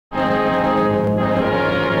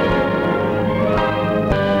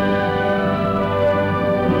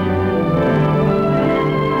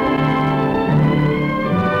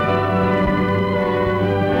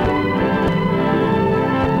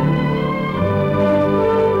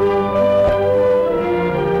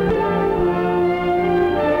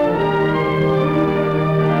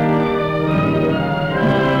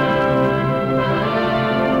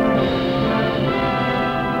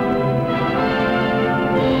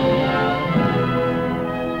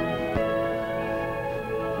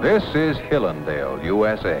This is Hillendale,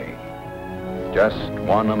 USA. Just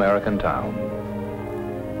one American town.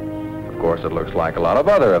 Of course, it looks like a lot of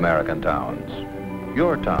other American towns.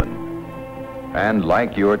 Your town. And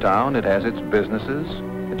like your town, it has its businesses,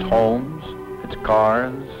 its homes, its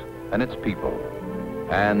cars, and its people.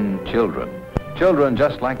 And children. Children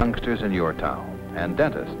just like youngsters in your town. And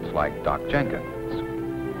dentists like Doc Jenkins.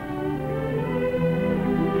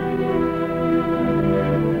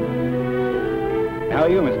 How are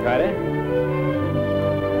you, Miss Carter?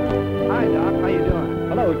 Hi, Doc. How you doing?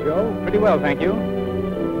 Hello, Joe. Pretty well, thank you.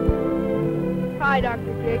 Hi,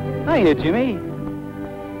 Dr. Jenkins. Hiya, Jimmy.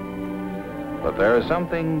 But there is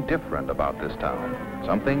something different about this town.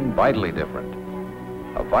 Something vitally different.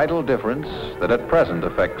 A vital difference that at present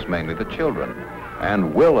affects mainly the children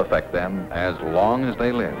and will affect them as long as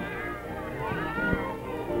they live.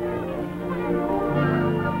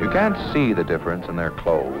 You can't see the difference in their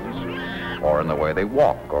clothes or in the way they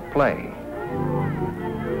walk or play.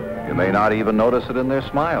 You may not even notice it in their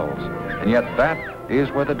smiles, and yet that is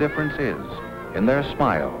where the difference is, in their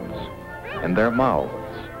smiles, in their mouths,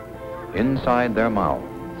 inside their mouths.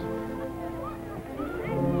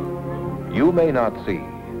 You may not see,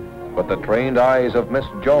 but the trained eyes of Miss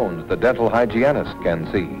Jones, the dental hygienist,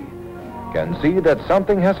 can see that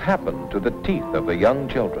something has happened to the teeth of the young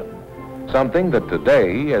children, something that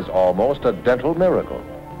today is almost a dental miracle.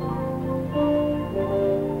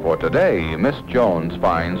 For today, Miss Jones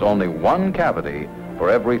finds only one cavity for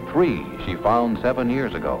every 3 she found 7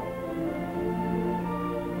 years ago.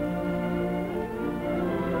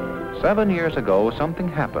 7 years ago, something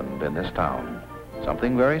happened in this town.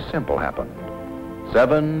 Something very simple happened.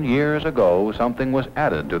 7 years ago, something was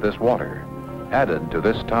added to this water, added to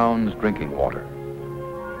this town's drinking water.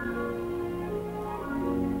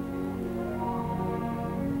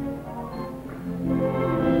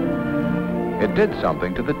 It did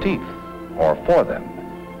something to the teeth, or for them,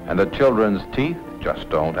 and the children's teeth just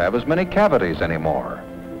don't have as many cavities anymore.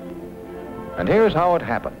 And here's how it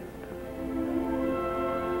happened.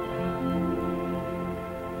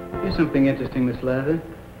 Here's something interesting, Miss Lather.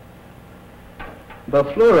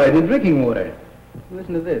 About fluoride in drinking water.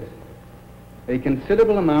 Listen to this. A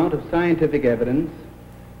considerable amount of scientific evidence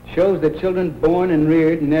shows that children born and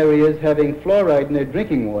reared in areas having fluoride in their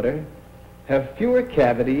drinking water have fewer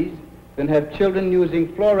cavities than have children using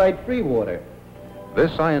fluoride-free water.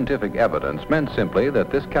 This scientific evidence meant simply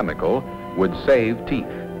that this chemical would save teeth.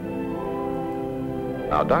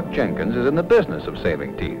 Now, Doc Jenkins is in the business of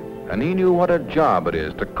saving teeth, and he knew what a job it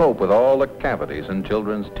is to cope with all the cavities in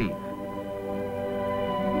children's teeth.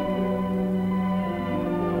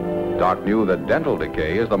 Doc knew that dental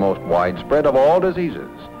decay is the most widespread of all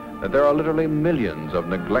diseases, that there are literally millions of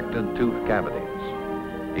neglected tooth cavities.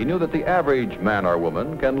 He knew that the average man or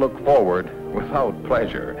woman can look forward without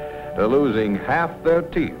pleasure to losing half their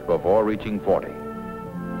teeth before reaching 40.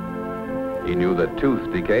 He knew that tooth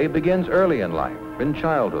decay begins early in life, in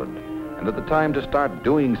childhood, and that the time to start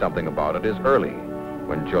doing something about it is early,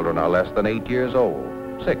 when children are less than 8 years old,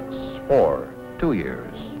 6, 4, 2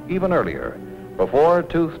 years, even earlier, before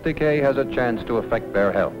tooth decay has a chance to affect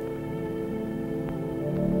their health.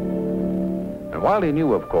 And while he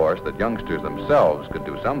knew, of course, that youngsters themselves could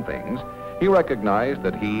do some things, he recognized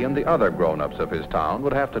that he and the other grown-ups of his town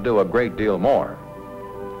would have to do a great deal more.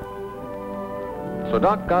 So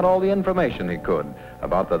Doc got all the information he could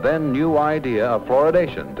about the then new idea of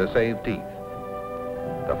fluoridation to save teeth.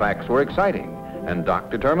 The facts were exciting, and Doc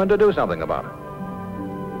determined to do something about it.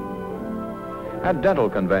 At dental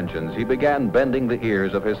conventions, he began bending the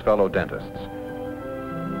ears of his fellow dentists.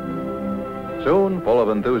 Soon, full of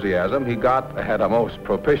enthusiasm, he got, at a most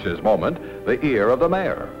propitious moment, the ear of the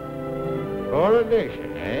mayor.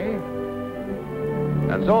 Fluoridation, eh?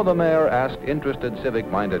 And so the mayor asked interested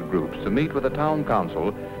civic-minded groups to meet with the town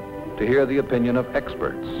council to hear the opinion of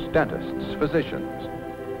experts, dentists, physicians,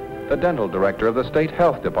 the dental director of the state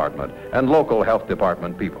health department, and local health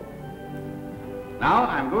department people. Now,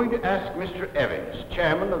 I'm going to ask Mr. Evans,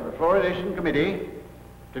 chairman of the Fluoridation Committee,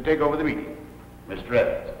 to take over the meeting. Mr.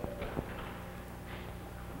 Evans.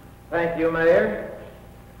 Thank you, Mayor.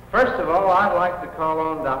 First of all, I'd like to call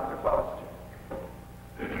on Dr. Foster.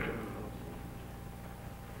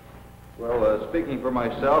 Well, speaking for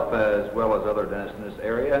myself as well as other dentists in this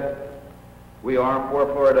area, we are for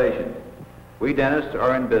fluoridation. We dentists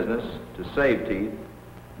are in business to save teeth,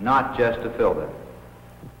 not just to fill them.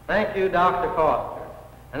 Thank you, Dr. Foster.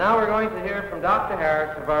 And now we're going to hear from Dr.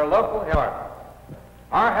 Harris of our local health department.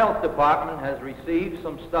 Our health department has received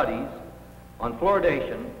some studies on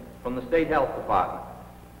fluoridation from the state health department.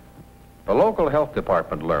 The local health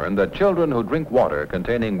department learned that children who drink water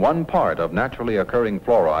containing 1 part of naturally occurring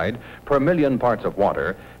fluoride per million parts of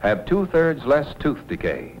water have 2/3 less tooth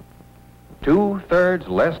decay. 2/3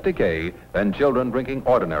 less decay than children drinking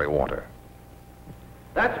ordinary water.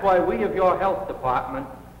 That's why we of your health department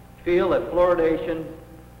feel that fluoridation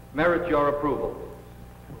merits your approval.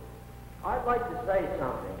 I'd like to say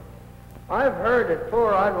something. I've heard that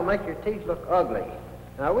fluoride will make your teeth look ugly.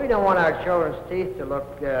 Now, we don't want our children's teeth to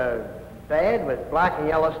look bad with black and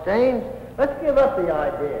yellow stains. Let's give up the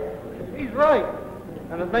idea. He's right.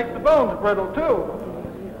 And it makes the bones brittle,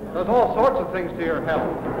 too. Does all sorts of things to your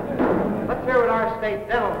health. Let's hear what our state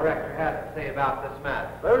dental director has to say about this matter.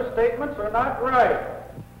 Those statements are not right.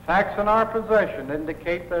 Facts in our possession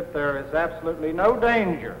indicate that there is absolutely no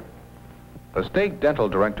danger. The state dental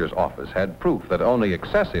director's office had proof that only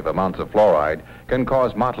excessive amounts of fluoride can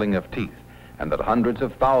cause mottling of teeth, and that hundreds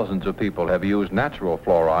of thousands of people have used natural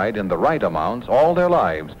fluoride in the right amounts all their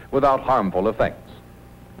lives without harmful effects.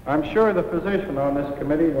 I'm sure the physician on this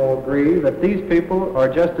committee will agree that these people are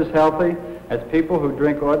just as healthy as people who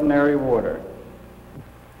drink ordinary water.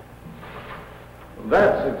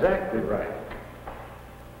 That's exactly right.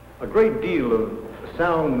 A great deal of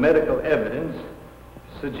sound medical evidence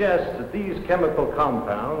suggests that these chemical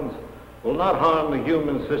compounds will not harm the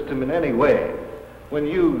human system in any way when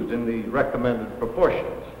used in the recommended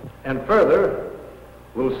proportions, and further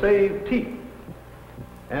will save teeth,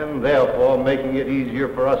 and therefore making it easier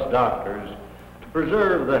for us doctors to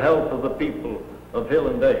preserve the health of the people of Hill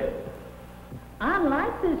and Dale. I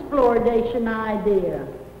like this fluoridation idea.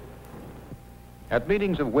 At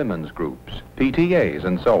meetings of women's groups, PTAs,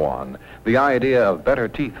 and so on, the idea of better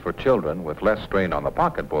teeth for children with less strain on the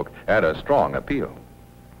pocketbook had a strong appeal.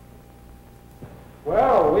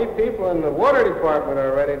 Well, we people in the water department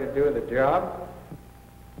are ready to do the job.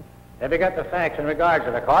 Have you got the facts in regards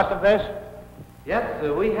to the cost of this? Yes,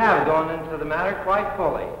 we have gone into the matter quite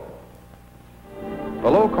fully.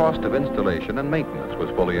 The low cost of installation and maintenance was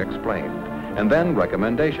fully explained, and then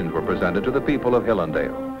recommendations were presented to the people of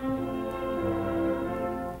Hillendale.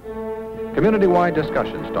 Community-wide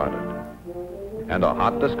discussion started, and a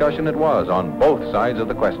hot discussion it was on both sides of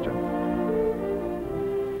the question.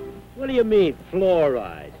 What do you mean,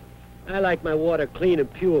 fluoride? I like my water clean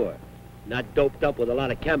and pure, not doped up with a lot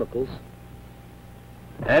of chemicals.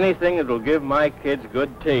 Anything that'll give my kids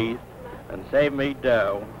good teeth and save me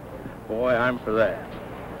dough, boy, I'm for that.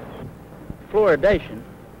 Fluoridation?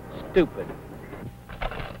 Stupid.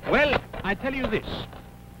 Well, I tell you this.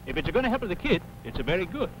 If it's going to help the kid, it's a very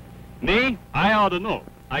good. Me, I ought to know.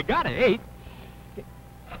 I got it, 8.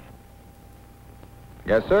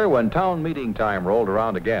 Yes, sir, when town meeting time rolled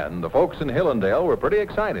around again, the folks in Hillendale were pretty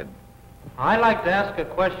excited. I'd like to ask a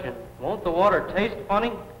question. Won't the water taste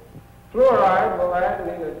funny? Fluoride will add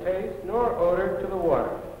neither taste nor odor to the water.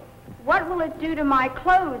 What will it do to my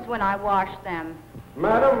clothes when I wash them?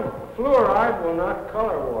 Madam, fluoride will not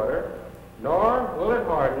color water, nor will it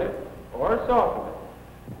harden it or soften it.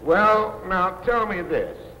 Well, now tell me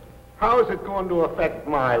this. How is it going to affect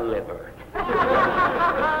my liver?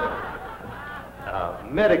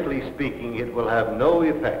 Medically speaking, it will have no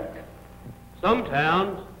effect. Some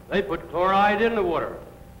towns, they put chloride in the water.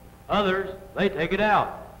 Others, they take it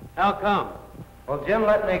out. How come? Well, Jim,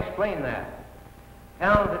 let me explain that.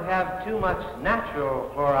 Towns that have too much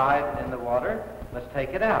natural fluoride in the water must take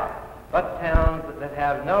it out. But towns that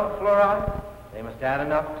have no fluoride, they must add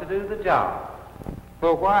enough to do the job.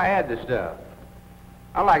 Well, why add the stuff?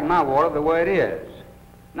 I like my water the way it is,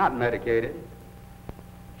 not medicated.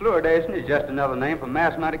 Fluoridation is just another name for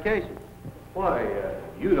mass medication. Why,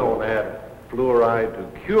 you don't add fluoride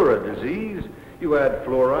to cure a disease. You add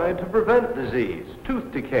fluoride to prevent disease,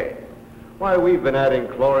 tooth decay. Why, we've been adding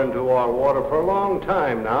chlorine to our water for a long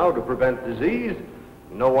time now to prevent disease.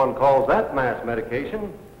 No one calls that mass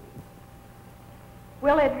medication.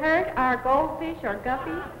 Will it hurt our goldfish or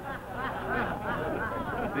guppies?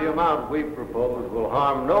 The amount we propose will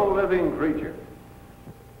harm no living creature.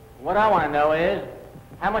 What I want to know is,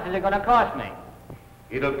 how much is it going to cost me?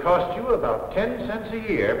 It'll cost you about 10 cents a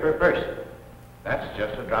year per person. That's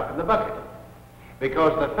just a drop in the bucket.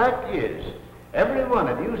 Because the fact is, every one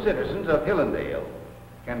of you citizens of Hillendale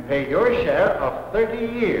can pay your share of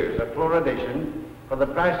 30 years of fluoridation for the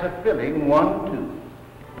price of filling one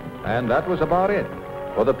tooth. And that was about it.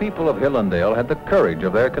 For the people of Hillendale had the courage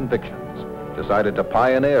of their convictions, decided to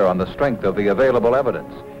pioneer on the strength of the available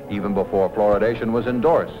evidence, even before fluoridation was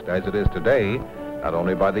endorsed, as it is today, not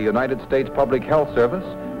only by the United States Public Health Service,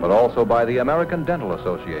 but also by the American Dental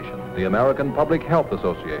Association, the American Public Health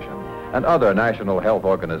Association, and other national health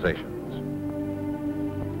organizations.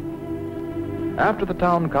 After the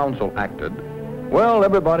town council acted, well,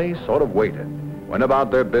 everybody sort of waited, went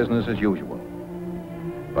about their business as usual.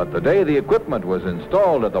 But the day the equipment was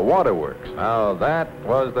installed at the waterworks, now that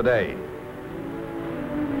was the day.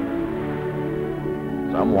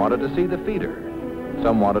 Some wanted to see the feeder.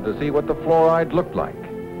 Some wanted to see what the fluoride looked like,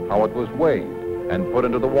 how it was weighed and put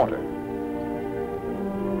into the water.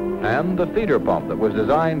 And the feeder pump that was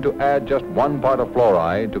designed to add just 1 part of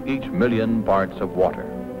fluoride to each 1,000,000 parts of water.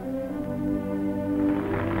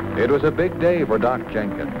 It was a big day for Doc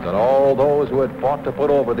Jenkins and all those who had fought to put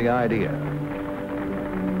over the idea.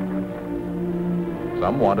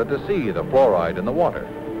 Some wanted to see the fluoride in the water.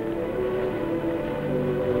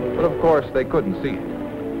 But of course they couldn't see it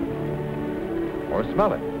or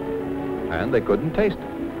smell it, and they couldn't taste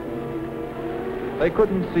it. They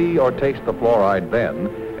couldn't see or taste the fluoride then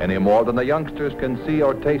any more than the youngsters can see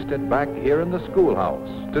or taste it back here in the schoolhouse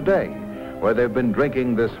today, where they've been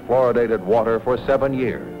drinking this fluoridated water for 7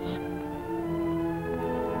 years.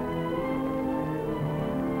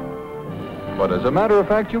 But as a matter of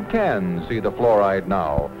fact, you can see the fluoride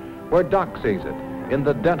now, where Doc sees it, in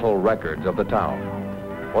the dental records of the town.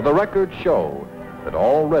 For the records show that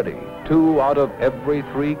already 2 out of every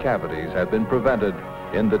 3 cavities have been prevented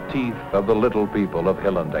in the teeth of the little people of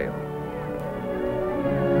Hillendale.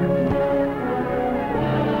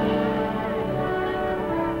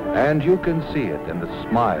 And you can see it in the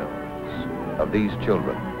smiles of these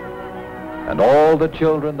children and all the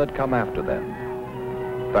children that come after them.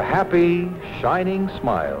 The happy, shining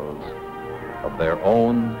smiles of their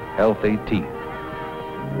own healthy teeth.